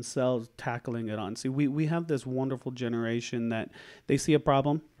population themselves tackling it on. See, we have this wonderful generation that they see a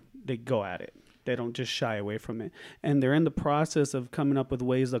problem, they go at it. They don't just shy away from it. And they're in the process of coming up with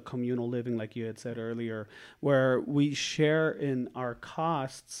ways of communal living, like you had said earlier, where we share in our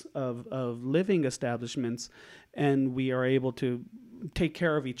costs of living establishments, and we are able to take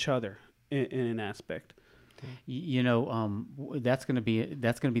care of each other in an aspect. That's going to be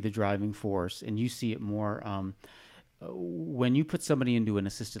the driving force, and you see it more when you put somebody into an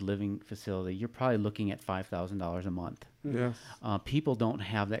assisted living facility. You're probably looking at $5,000 a month. Yes. People don't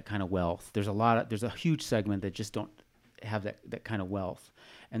have that kind of wealth. There's a huge segment that just don't have that kind of wealth,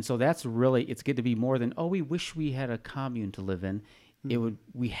 and so that's really, it's good to be more than, we wish we had a commune to live in.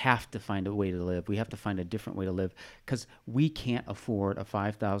 We have to find a way to live. We have to find a different way to live, because we can't afford a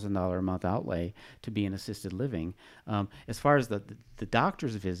 $5,000 a month outlay to be in assisted living. As far as the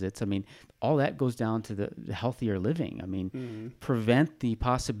doctor's visits, I mean, all that goes down to the healthier living. I mean, prevent the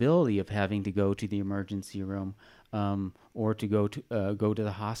possibility of having to go to the emergency room or to go to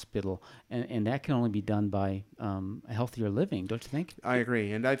the hospital, and that can only be done by a healthier living, don't you think? I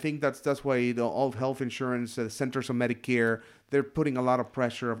agree, and I think that's why all health insurance, centers of Medicare, they're putting a lot of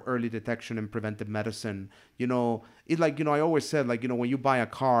pressure of early detection and preventive medicine. I always said, when you buy a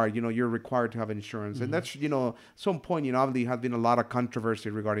car, you're required to have insurance, and that's some point, obviously has been a lot of controversy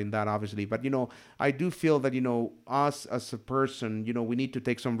regarding that, obviously, but I do feel that us as a person, we need to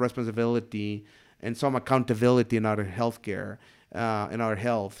take some responsibility and some accountability in our healthcare, in our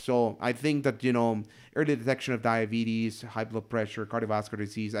health. So I think that, early detection of diabetes, high blood pressure, cardiovascular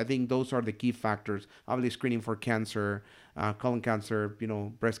disease, I think those are the key factors. Obviously, screening for cancer, colon cancer,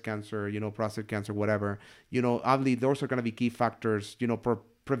 breast cancer, prostate cancer, whatever. Obviously, those are going to be key factors, for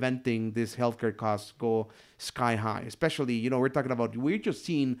preventing these healthcare costs go sky high. Especially, we're talking about, we're just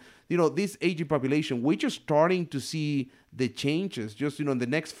seeing, this aging population, we're just starting to see the changes just, in the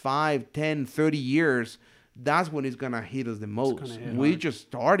next 5, 10, 30 years. That's when it's going to hit us the most. We're just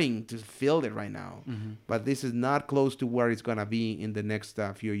starting to feel it right now. But this is not close to where it's going to be in the next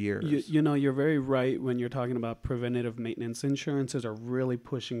few years. You're very right when you're talking about preventative maintenance. Insurances are really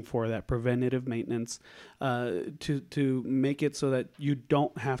pushing for that preventative maintenance to make it so that you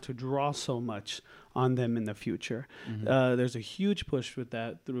don't have to draw so much on them in the future. There's a huge push with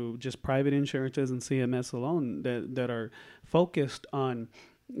that through just private insurances and CMS alone that are focused on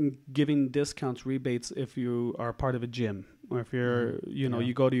giving discounts, rebates if you are part of a gym, or if you're,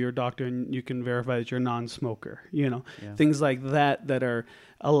 you go to your doctor and you can verify that you're a non-smoker, things like that are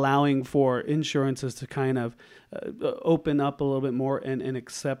allowing for insurances to kind of open up a little bit more and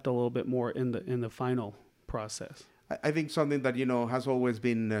accept a little bit more in the final process. I think something that has always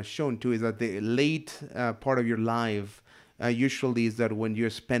been shown too is that the late part of your life usually is that when you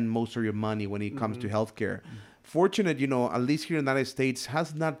spend most of your money when it comes to healthcare. Fortunate, at least here in the United States,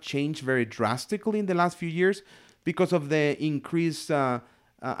 has not changed very drastically in the last few years because of the increased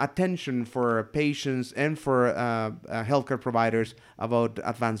attention for patients and for healthcare providers about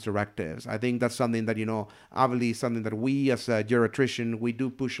advanced directives. I think that's something that, obviously something that we as a geriatrician, we do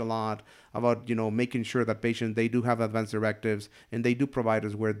push a lot about, making sure that patients, they do have advanced directives and they do provide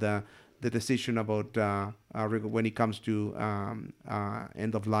us with the decision about when it comes to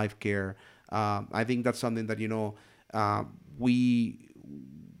end of life care. I think that's something that we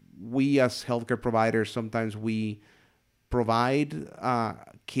as healthcare providers sometimes we provide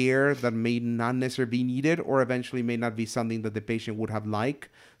care that may not necessarily be needed or eventually may not be something that the patient would have liked.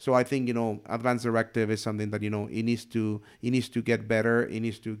 So I think advanced directive is something that it needs to get better. It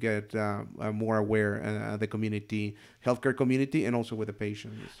needs to get more aware the community, healthcare community, and also with the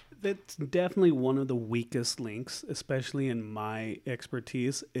patients. That's definitely one of the weakest links, especially in my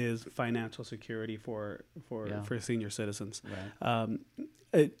expertise, is financial security for senior citizens. Right.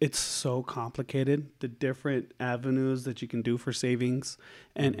 It's so complicated, the different avenues that you can do for savings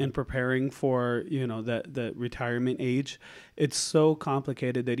and preparing for, the retirement age. It's so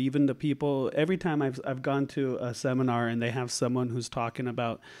complicated that even the people, every time I've gone to a seminar and they have someone who's talking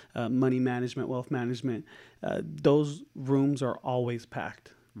about money management, wealth management, those rooms are always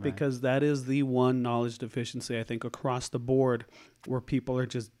packed. Right. Because that is the one knowledge deficiency, I think, across the board where people are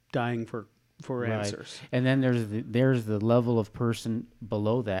just dying for right. answers. And then there's the level of person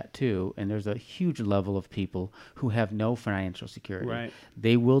below that too, and there's a huge level of people who have no financial security. Right.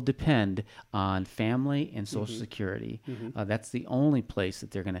 They will depend on family and Social Security. That's the only place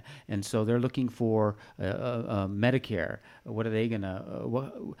that they're gonna, and so they're looking for Medicare. What are they gonna?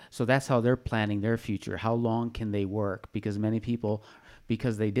 So that's how they're planning their future. How long can they work? Because many people,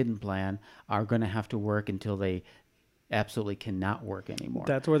 because they didn't plan, are going to have to work until they absolutely cannot work anymore.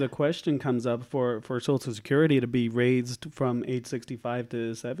 That's where the question comes up for Social Security to be raised from age 65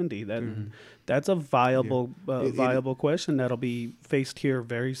 to 70. That's a viable question that'll be faced here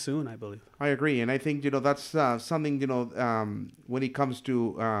very soon, I believe. I agree, and I think that's something when it comes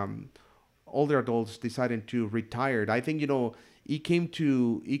to older adults deciding to retire. I think it came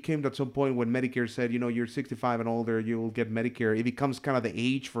to at some point when Medicare said, you're 65 and older, you will get Medicare. It becomes kind of the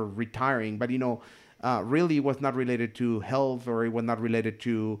age for retiring, but really it was not related to health, or it was not related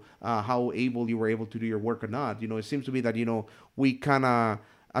to how able you were able to do your work or not. It seems to me that we kind of,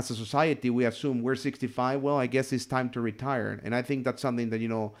 as a society, we assume we're 65. Well, I guess it's time to retire, and I think that's something that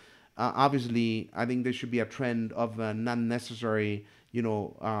obviously I think there should be a trend of not necessary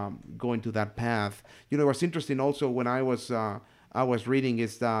going to that path. What's interesting also when I was reading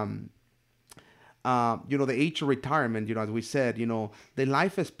is the age of retirement. As we said, the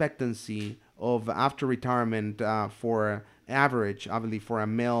life expectancy of after retirement for average, obviously for a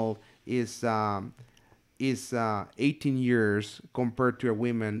male, is 18 years compared to a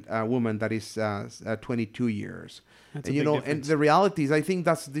woman that is 22 years. That's a big difference. And the reality is, I think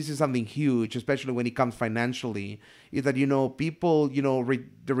this is something huge, especially when it comes financially, is that people,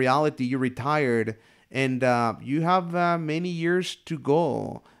 the reality, you retired and you have many years to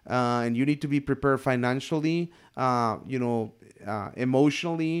go, and you need to be prepared financially,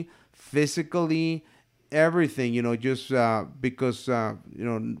 emotionally, physically, everything, just because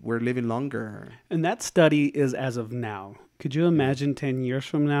we're living longer. And that study is as of now. Could you imagine 10 years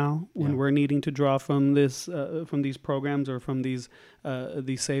from now when we're needing to draw from this, from these programs or from these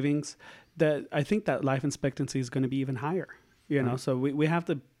savings? That I think that life expectancy is going to be even higher. So we have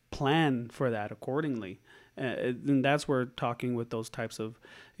to plan for that accordingly, and that's where talking with those types of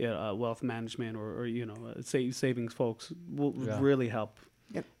wealth management or savings folks will really help.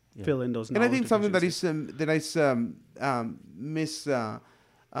 Fill in those. And I think something that is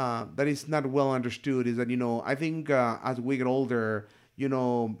that is not well understood is that I think as we get older,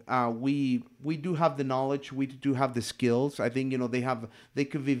 we do have the knowledge, we do have the skills. I think they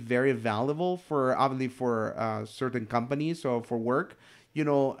could be very valuable for obviously for certain companies or for work,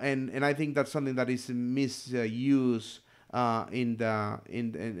 and I think that's something that is misused in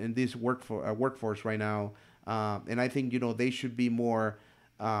this workforce right now, and I think they should be more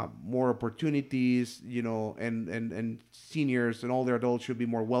opportunities, and seniors and older adults should be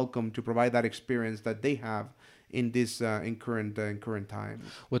more welcome to provide that experience that they have in this in current times.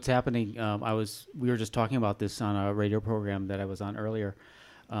 What's happening? We were just talking about this on a radio program that I was on earlier,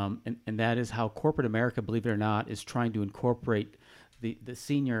 and that is how corporate America, believe it or not, is trying to incorporate the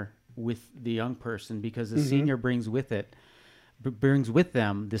senior with the young person, because the senior brings with it brings with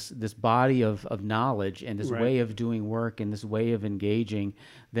them this body of knowledge and this way of doing work and this way of engaging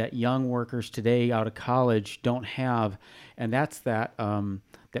that young workers today out of college don't have, and that's that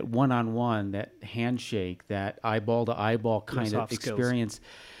one-on-one, that handshake, that eyeball to eyeball kind of experience.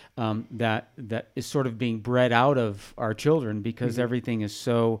 That is sort of being bred out of our children because everything is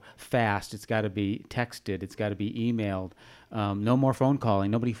so fast. It's got to be texted. It's got to be emailed. No more phone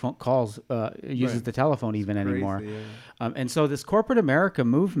calling. Nobody uses the telephone even anymore. And so this corporate America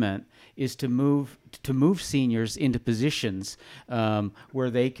movement is to move seniors into positions where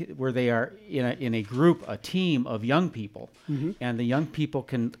they are in a group, a team of young people, and the young people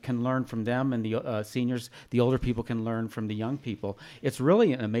can learn from them, and the seniors, the older people, can learn from the young people. It's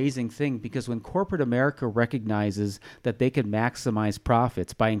really an amazing thing because when corporate America recognizes that they can maximize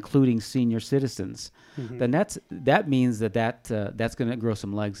profits by including senior citizens, then that means that's going to grow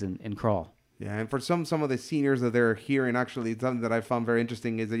some legs and crawl. Yeah, and for some of the seniors that they're hearing, actually, something that I found very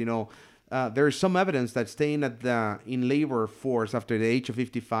interesting is that, there is some evidence that staying in labor force after the age of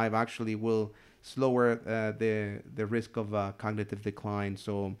 55 actually will lower the risk of cognitive decline.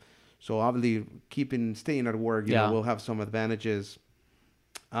 So obviously, staying at work, will have some advantages.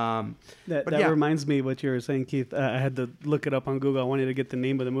 That reminds me what you were saying, Keith. I had to look it up on Google. I wanted to get the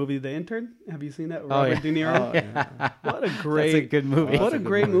name of the movie, The Intern. Have you seen that? Robert De Niro. What a great, that's a good movie. What a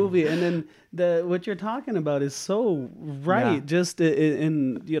great movie. And then what you're talking about is so right. Yeah. Just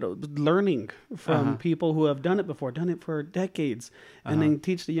in learning from people who have done it before, done it for decades, and then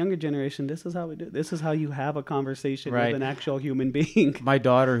teach the younger generation. This is how we do it. This is how you have a conversation with an actual human being. My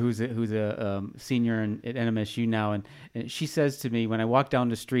daughter, who's a senior at NMSU now, and she says to me when I walk down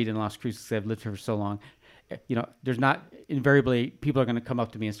the street in Las Cruces, I've lived here for so long, there's not invariably people are going to come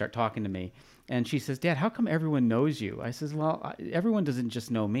up to me and start talking to me. And she says, Dad, how come everyone knows you? I says, well, everyone doesn't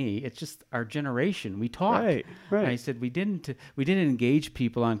just know me. It's just our generation. We talk. Right. And I said, we didn't engage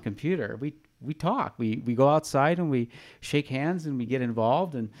people on computer. We talk. We go outside and we shake hands and we get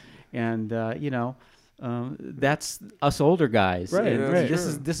involved and that's us older guys. Right. And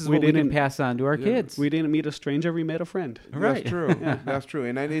this is what we can pass on to our kids. We didn't meet a stranger. We met a friend. Right. That's true. That's true.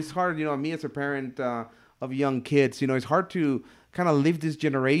 And it's hard, me as a parent of young kids, it's hard to kind of live this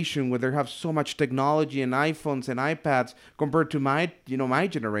generation where they have so much technology and iPhones and iPads compared to my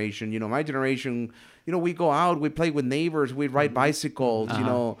generation. My generation, we go out, we play with neighbors, we ride bicycles,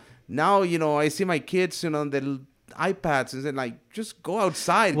 Now, I see my kids, the iPads and then just go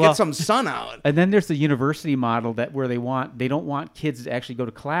outside, get some sun out. And then there's the university model where they don't want kids to actually go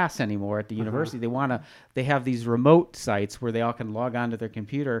to class anymore at the university. They have these remote sites where they all can log onto their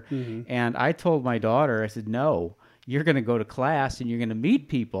computer. And I told my daughter, I said, no, you're going to go to class and you're going to meet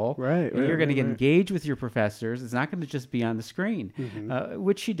people. Right. And you're going to engage with your professors. It's not going to just be on the screen,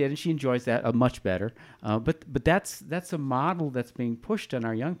 which she did, and she enjoys that much better. But that's a model that's being pushed on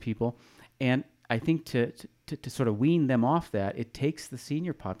our young people, and I think to sort of wean them off that, it takes the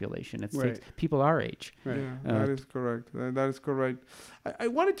senior population. It takes people our age. Right. Yeah, that is correct. That is correct. I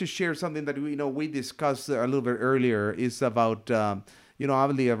wanted to share something that we discussed a little bit earlier. Is about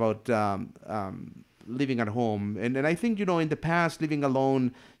obviously about living at home, and I think in the past, living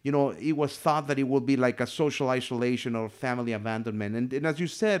alone, it was thought that it would be like a social isolation or family abandonment, and as you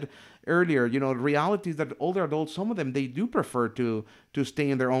said earlier, the reality is that older adults, some of them, they do prefer to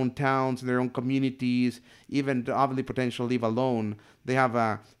stay in their own towns, their own communities, even to obviously potentially live alone. They have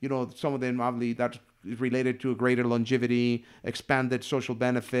some of them obviously that is related to greater longevity, expanded social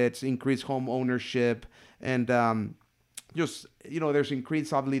benefits, increased home ownership, and there's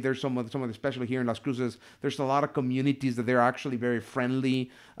increased, obviously, there's some of the, especially here in Las Cruces, there's a lot of communities that they're actually very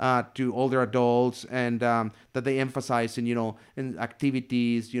friendly to older adults, and that they emphasize in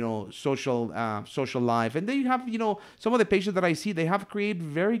activities, social life. And they have, some of the patients that I see, they have created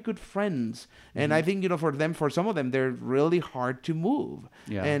very good friends. And I think, for some of them, they're really hard to move.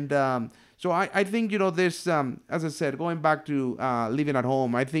 Yeah. And so I think, this, as I said, going back to living at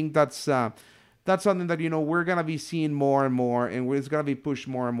home, I think that's something that, we're going to be seeing more and more, and it's going to be pushed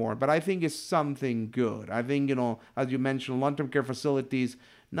more and more. But I think it's something good. I think, as you mentioned, long-term care facilities,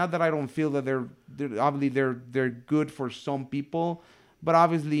 not that I don't feel that they're obviously they're good for some people, but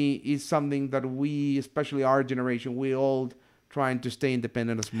obviously it's something that we, especially our generation, we all trying to stay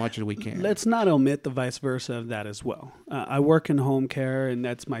independent as much as we can. Let's not omit the vice versa of that as well. I work in home care, and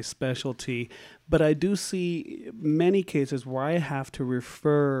that's my specialty, but I do see many cases where I have to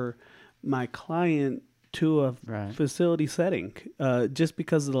refer my client to a facility setting, just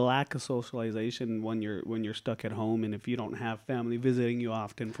because of the lack of socialization when you're stuck at home, and if you don't have family visiting you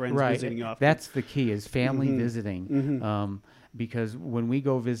often, friends visiting you often. That's the key, is family visiting. Because when we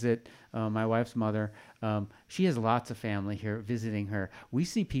go visit my wife's mother, she has lots of family here visiting her. We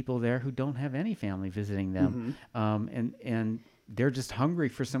see people there who don't have any family visiting them, and they're just hungry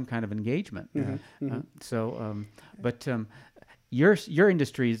for some kind of engagement. Your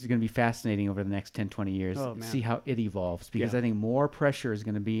industry is going to be fascinating over the next 10, 20 years. See how it evolves, because I think more pressure is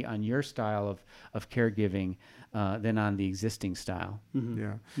going to be on your style of caregiving than on the existing style.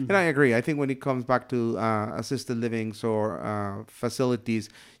 And I agree. I think when it comes back to assisted livings or facilities,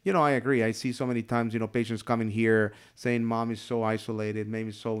 I agree. I see so many times, patients coming here saying mom is so isolated,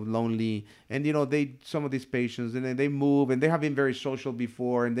 maybe so lonely. And, some of these patients, and then they move, and they have been very social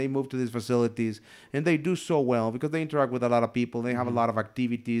before, and they move to these facilities, and they do so well because they interact with a lot of people. They have a lot of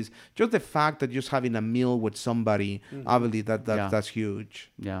activities. Just the fact that just having a meal with somebody, obviously that's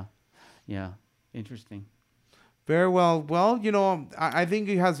huge. Yeah. Interesting. Very well. Well, I think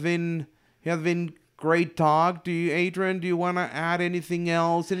it has been great talk. Do you, Adrian? Do you want to add anything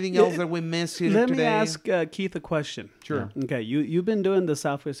else? Anything else that we missed here today? Let me ask Keith a question. Sure. Yeah. Okay. You've been doing the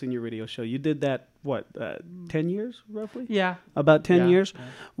Southwest Senior Radio Show. You did that 10 years roughly? Yeah. About 10 years. Yeah.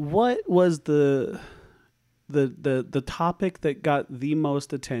 What was the topic that got the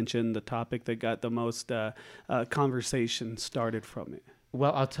most attention? The topic that got the most conversation started from it?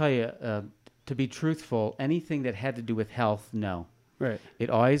 Well, I'll tell you. To be truthful, anything that had to do with health, no. Right. It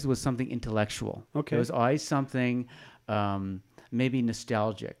always was something intellectual. Okay. It was always something maybe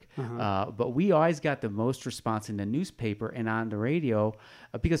nostalgic. But we always got the most response in the newspaper and on the radio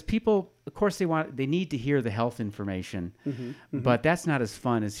because people, of course, they need to hear the health information, but that's not as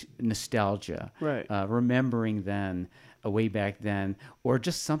fun as nostalgia. Right. Remembering then, way back then, or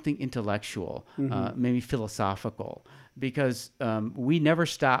just something intellectual, maybe philosophical. Because we never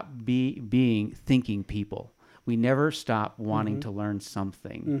stop being thinking people. We never stop wanting to learn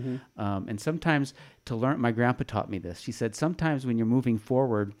something. And sometimes to learn, my grandpa taught me this. She said, sometimes when you're moving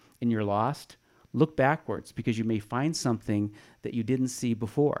forward and you're lost, look backwards because you may find something that you didn't see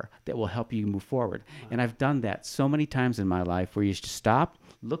before that will help you move forward. Wow. And I've done that so many times in my life where you just stop,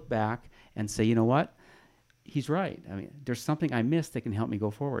 look back, and say, you know what? He's right. I mean, there's something I missed that can help me go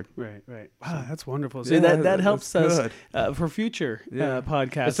forward. Right. Wow, that's wonderful. See, that helps us for future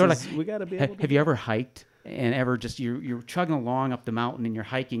podcasts. It's sort of like, we got to be able to. Have you ever hiked and ever just you're chugging along up the mountain and you're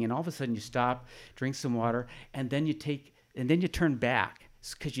hiking, and all of a sudden you stop, drink some water, and then you turn back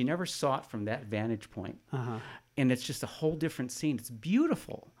because you never saw it from that vantage point, and it's just a whole different scene. It's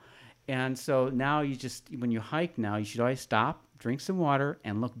beautiful, and so now when you hike now, you should always stop, drink some water,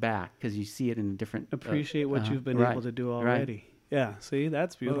 and look back because you see it in a different... Appreciate what you've been able to do already. Right. Yeah, see,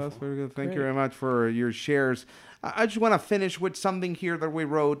 that's beautiful. Well, that's very good. Thank you very much for your shares. I just want to finish with something here that we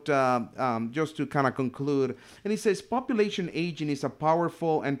wrote just to kind of conclude. And it says, population aging is a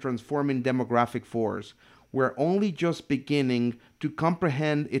powerful and transforming demographic force. We're only just beginning to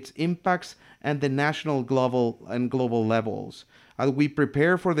comprehend its impacts at the national, global levels. As we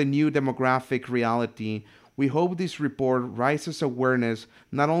prepare for the new demographic reality, we hope this report raises awareness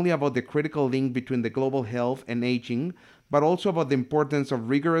not only about the critical link between the global health and aging, but also about the importance of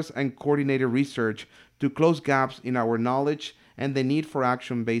rigorous and coordinated research to close gaps in our knowledge and the need for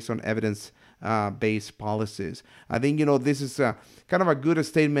action based on evidence-based policies. I think, this is kind of a good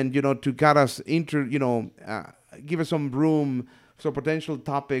statement, to get us into, give us some room for potential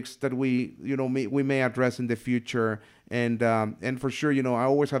topics that we may address in the future. And for sure, I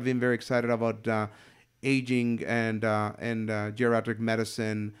always have been very excited about aging and geriatric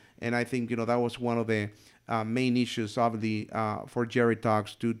medicine. And I think, that was one of the main issues, obviously, for Jerry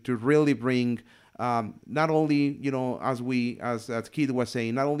Talks to really bring not only, as Keith was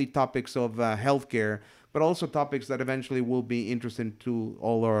saying, not only topics of healthcare, but also topics that eventually will be interesting to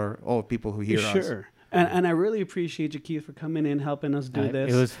all people who hear us. Sure. And I really appreciate you, Keith, for coming in, helping us do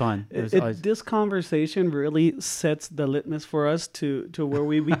this. It was fun. This conversation really sets the litmus for us to where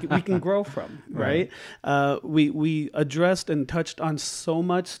we can grow from, right? We addressed and touched on so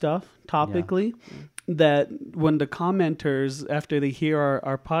much stuff topically that when the commenters, after they hear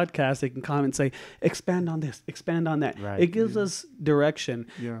our podcast, they can comment and say, expand on this, expand on that. Right. It gives us direction.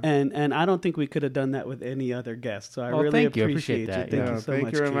 Yeah. And I don't think we could have done that with any other guest. So I really appreciate that. Thank you so much.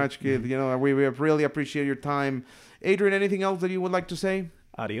 Thank you very much, Keith. We really appreciate your time. Adrian, anything else that you would like to say?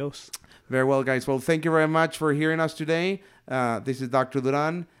 Adios. Very well, guys. Well, thank you very much for hearing us today. This is Dr.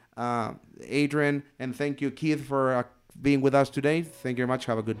 Duran, Adrian, and thank you, Keith, for being with us today. Thank you very much.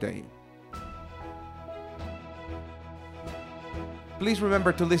 Have a good day. Please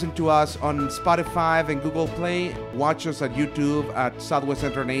remember to listen to us on Spotify and Google Play. Watch us at YouTube at Southwest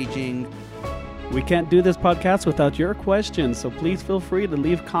Center on Aging. We can't do this podcast without your questions, so please feel free to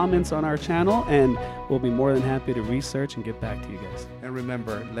leave comments on our channel, and we'll be more than happy to research and get back to you guys. And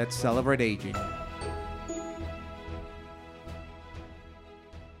remember, let's celebrate aging.